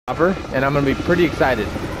chopper, and I'm gonna be pretty excited.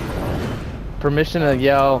 Permission to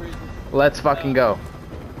yell, let's fucking go.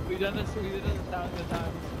 We did this 1,000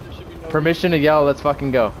 times. There should be no Permission to yell, let's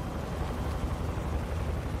fucking go.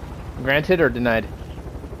 Granted or denied?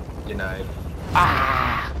 Denied.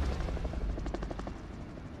 Ah!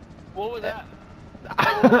 What was that?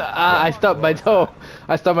 I stubbed my toe.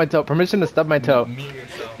 I stubbed my toe. Permission to stub my toe. Mute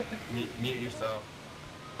yourself. Mute yourself.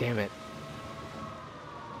 Damn it.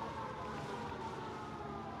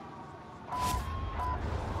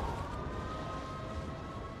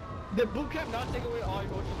 Did boot camp not take away all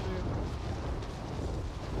your motion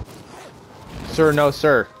to Sir, no,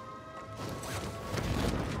 sir.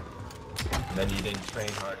 Then you didn't train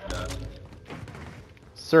hard enough.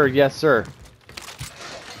 Sir, yes, sir.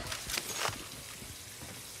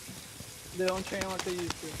 They don't train like they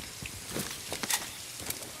used to.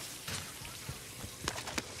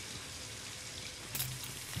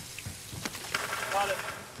 Got it.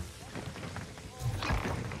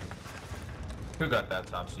 Who got that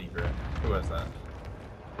top secret? Who was that?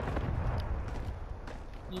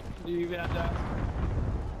 Do you even have to ask?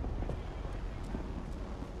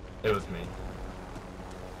 It was me.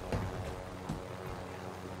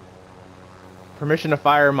 Permission to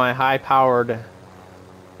fire my high-powered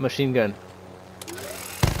machine gun.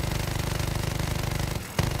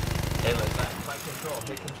 Hey, let's fight control.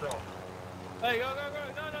 Take control. Hey, go, go, go!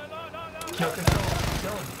 No, no, no, no, no! Kill control.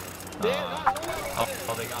 Kill him. They got loadout.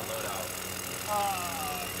 Oh, they got loadout.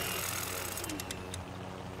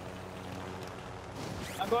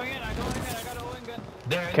 I'm going in. I got a Owen gun.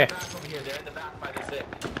 They're in Okay. the back over here. They're in the back by the zip.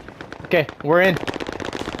 Okay, we're in.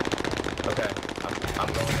 Okay,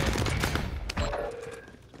 I'm going in.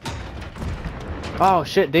 Oh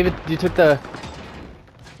shit, David, you took the...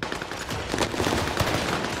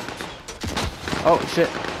 Oh shit,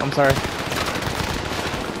 I'm sorry.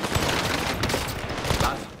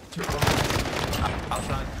 Last two.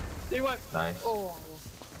 Outside. See what? Nice. Oh.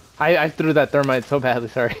 I threw that thermite so badly,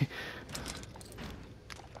 sorry.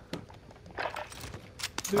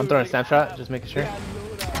 I'm throwing a snapshot, just making sure. We had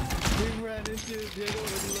loadout. We ran into Diego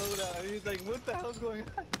with loadout. He's like, what the hell's going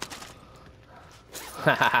on?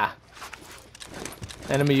 Hahaha.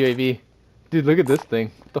 Enemy UAV. Dude, look at this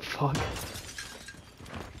thing. What the fuck?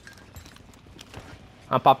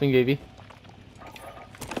 I'm popping UAV.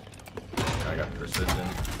 I got precision.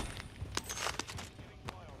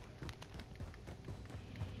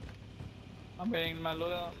 I'm getting my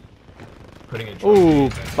loadout. Putting a Ooh,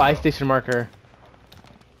 trophy. buy station marker.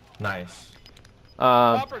 Nice.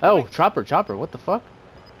 Chopper, Oh, coming. chopper, what the fuck?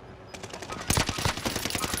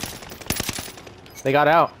 They got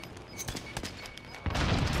out.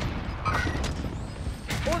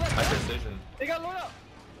 Oh, that's High it. precision. They got loadout.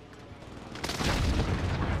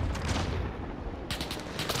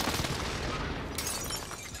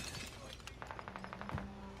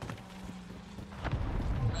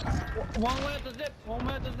 One way at the zip. One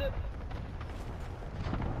way at the zip.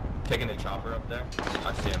 Taking the chopper up there.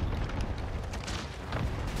 I see him.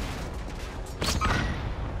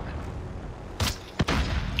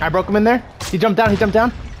 I broke him in there. He jumped down, he jumped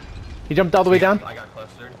down. He jumped all the way down. I got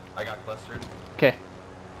clustered. Okay.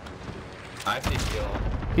 I see heal.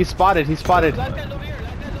 He's spotted, he's spotted. Last guy's over here.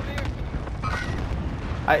 Last guy's over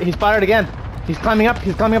here. He's spotted again. He's climbing up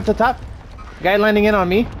to the top. Guy landing in on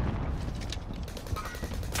me.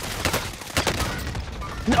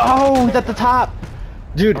 No, he's at the top.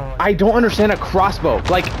 Dude, I don't understand a crossbow.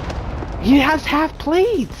 Like, he has half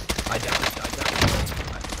plates. I downed.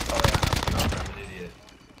 Oh yeah, I'm an idiot.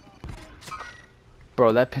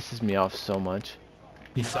 Bro, that pisses me off so much.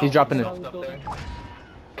 He's dropping it. Up there.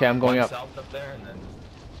 Okay, I'm going up. Self up there and then.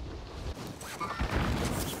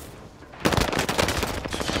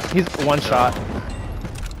 He's one shot.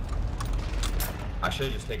 I should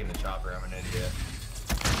have just taken the chopper. I'm an idiot.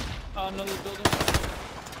 Another building.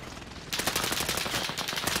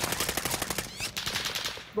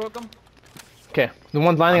 Broke him. Okay, the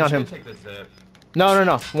one's landing I'm on him. just gonna take the zip.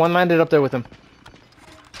 No. One landed up there with him.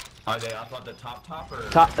 Are they up on the top or?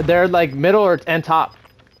 Top, they're like middle and top.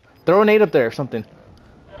 Throw a nade up there or something.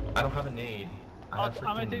 I don't have a nade. I have I'm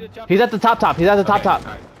gonna take the freaking. chopper. He's at the top. He's at the top. Okay,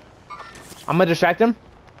 alright. I'm gonna distract him.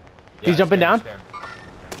 Yeah, He's jumping spare, down? spare.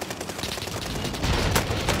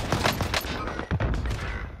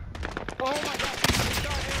 Oh my god. He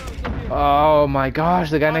shot arrows up here. Oh my gosh,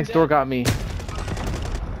 the guy I'm next dead. door got me.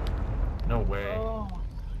 No way. Oh.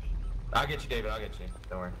 I'll get you, David. I'll get you.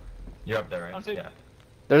 Don't worry. You're up there, I'm right? safe. Yeah.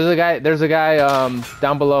 There's a guy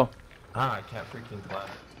down below. Ah, I can't freaking clap.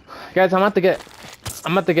 Guys, I'm about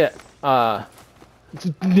to get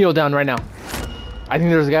kneel down right now. I think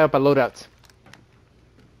there's a guy up at loadouts.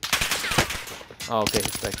 Oh, okay,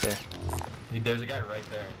 it's back there. There's a guy right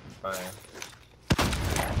there. By...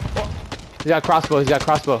 He's got a crossbow. He's got a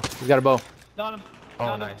crossbow. He's got a bow. Down him. Oh,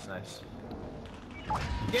 Down him. nice, nice.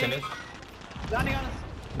 Game. Finish. Landing on us.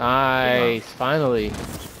 Nice. Finally.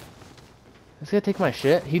 This guy take my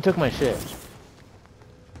shit. He took my shit.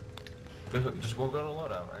 Just go to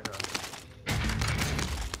loadout right now.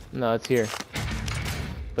 No, it's here.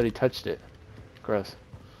 But he touched it. Gross.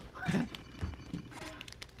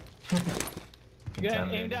 You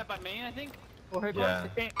got aimed at by main, I think? Or her Yeah.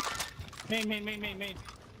 Main.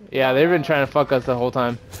 Yeah, they've been trying to fuck us the whole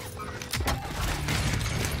time.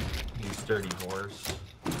 You sturdy horse.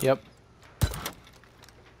 Yep.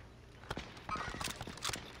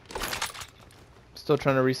 Still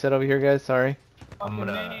trying to reset over here, guys. Sorry. I'm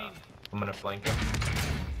gonna flank him.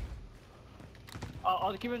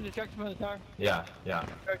 I'll keep it in detection from the tower. Yeah, yeah.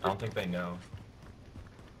 I don't think they know.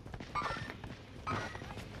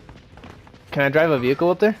 Can I drive a vehicle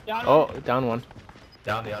up there? Down Oh, one. down one.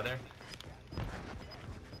 Down the other.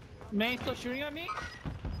 Main still shooting at me?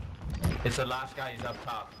 It's the last guy. He's up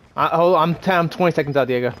top. Hold on, I'm 20 seconds out,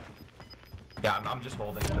 Diego. Yeah, I'm just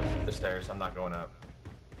holding the stairs. I'm not going up.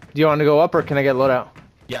 Do you want to go up or can I get loadout?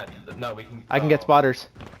 Yeah, no, we can. I can get spotters.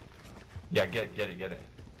 Yeah, get it.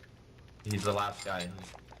 He's the last guy.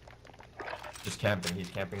 He's just camping. He's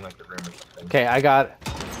camping like the room or something. Okay, I got.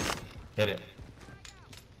 Hit it.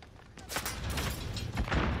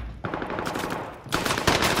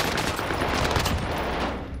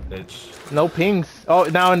 Bitch. No pings. Oh,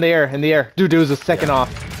 now in the air, Dude, it was a second Yeah.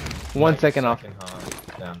 off. 1 Like, second off.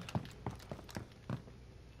 Yeah.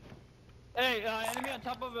 Hey, enemy on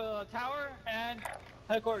top of a tower and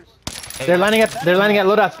headquarters. Hey, They're landing at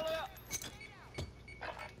loadouts.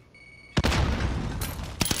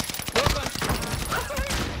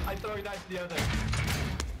 I throw you guys the other.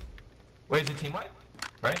 Wait, is it team wipe?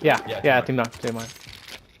 Right? Yeah, team team wipe. knock, team knock.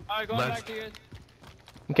 Alright, going Let's- back to you guys.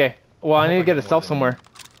 Okay. Well, I need to hope I get a get self more somewhere.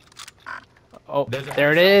 Oh, There's a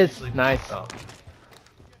there it free is. self usually. Nice. Oh.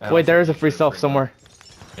 Wait, there is a free self somewhere.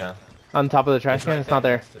 Yeah. On top of the trash can. right It's not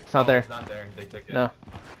there. next to- It's not oh, there. It's not there. They took it. No.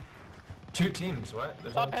 2 teams. What?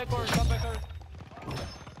 There's Top only- headquarters, top headquarters.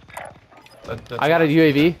 That's I got a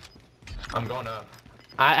UAV. I'm going up.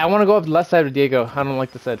 I want to go up the left side of Diego. I don't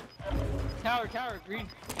like the side. Tower, green.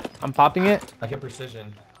 I'm popping it. I can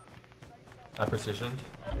precision. I precisioned.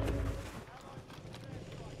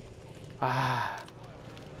 Ah.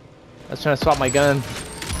 I was trying to swap my gun.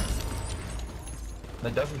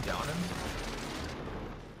 That doesn't down him.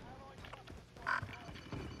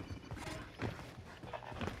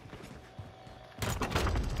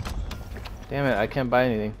 Damn it, I can't buy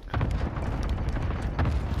anything.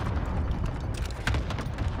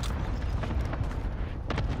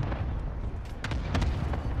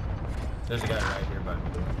 There's a guy right here by me.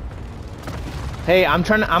 Hey, I'm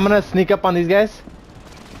gonna sneak up on these guys.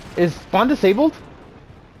 Is spawn disabled?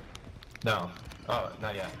 No. Oh,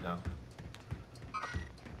 not yet. No.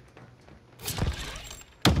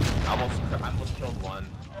 I almost killed one.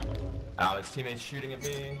 Ow, his teammate's shooting at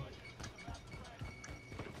me.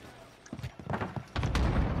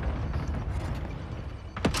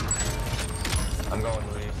 I'm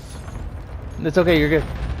going, Luis. It's okay, you're good.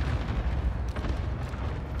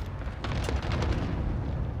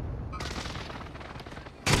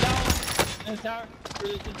 Down in the tower.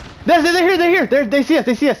 Position. They're here. They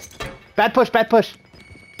see us. Bad push.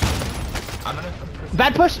 I'm gonna.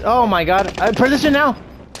 Bad push. Oh my god. Position now.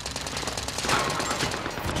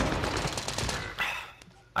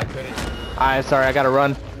 I couldn't. I'm sorry, I gotta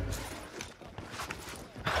run.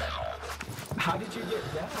 How did you get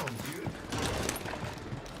down, dude?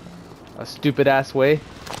 A stupid ass way.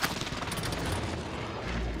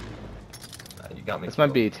 You got me. This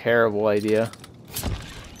might be a terrible idea.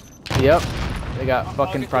 Yep. They got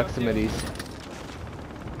fucking proximities.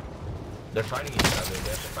 They're fighting each other. They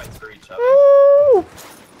have to fight for each other. Woo!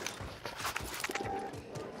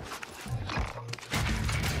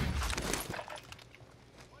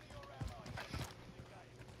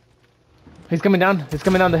 He's coming down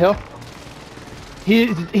the hill.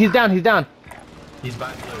 He's down. He's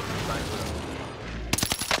by blue. He's by blue.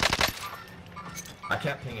 I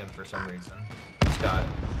can't ping him for some reason. He's got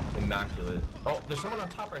immaculate. Oh, there's someone on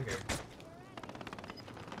top right here.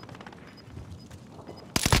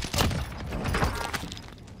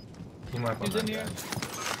 Team wipe on He's that in here. guy.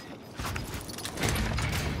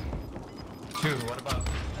 2, what about?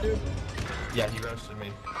 Two. Yeah, he roasted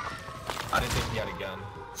me. I didn't think he had a gun.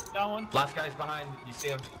 Down one. Last guy's behind. You see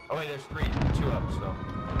him? Oh wait, there's 3. 2 up, so.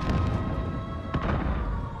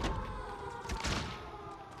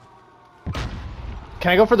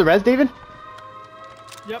 Can I go for the res, David?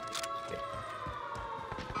 Yep.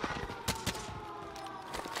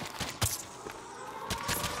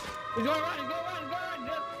 He's going around, he's going around, he's going around,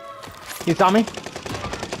 just... He saw me.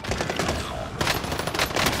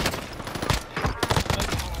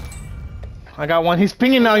 I got one. He's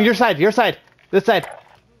pinging on your side, this side.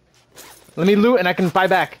 Let me loot and I can buy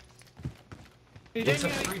back. It's a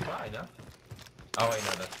free buy, no? Oh wait,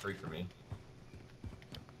 no, that's free for me.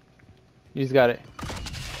 You just got it.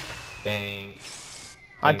 Thanks.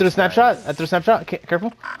 I threw a snapshot. Okay,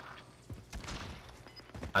 careful.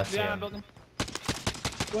 I see Yeah, him. I'm building.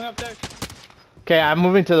 Going up there. Okay, I'm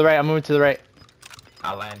moving to the right.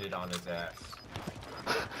 I landed on his ass.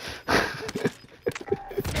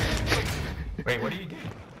 Wait, what are you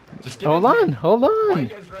doing? Just get Hold in on, there. hold Why are you on.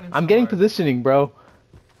 guys running I'm so getting hard? positioning, bro.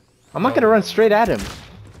 I'm not No, gonna no, run no. straight at him.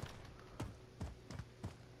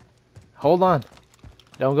 Hold on.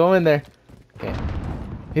 Don't go in there. Okay.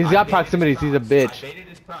 He's I got baited proximities. his He's a procs. bitch. I baited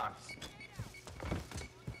his procs.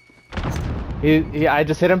 I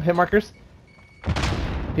just hit him. Hit markers.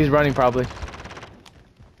 He's running probably.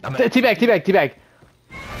 I'm Teabag.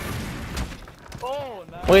 Oh,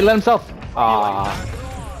 nice. Wait, let himself. Oh, Ah,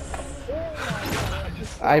 Oh my god, I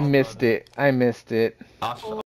just I missed it. I'll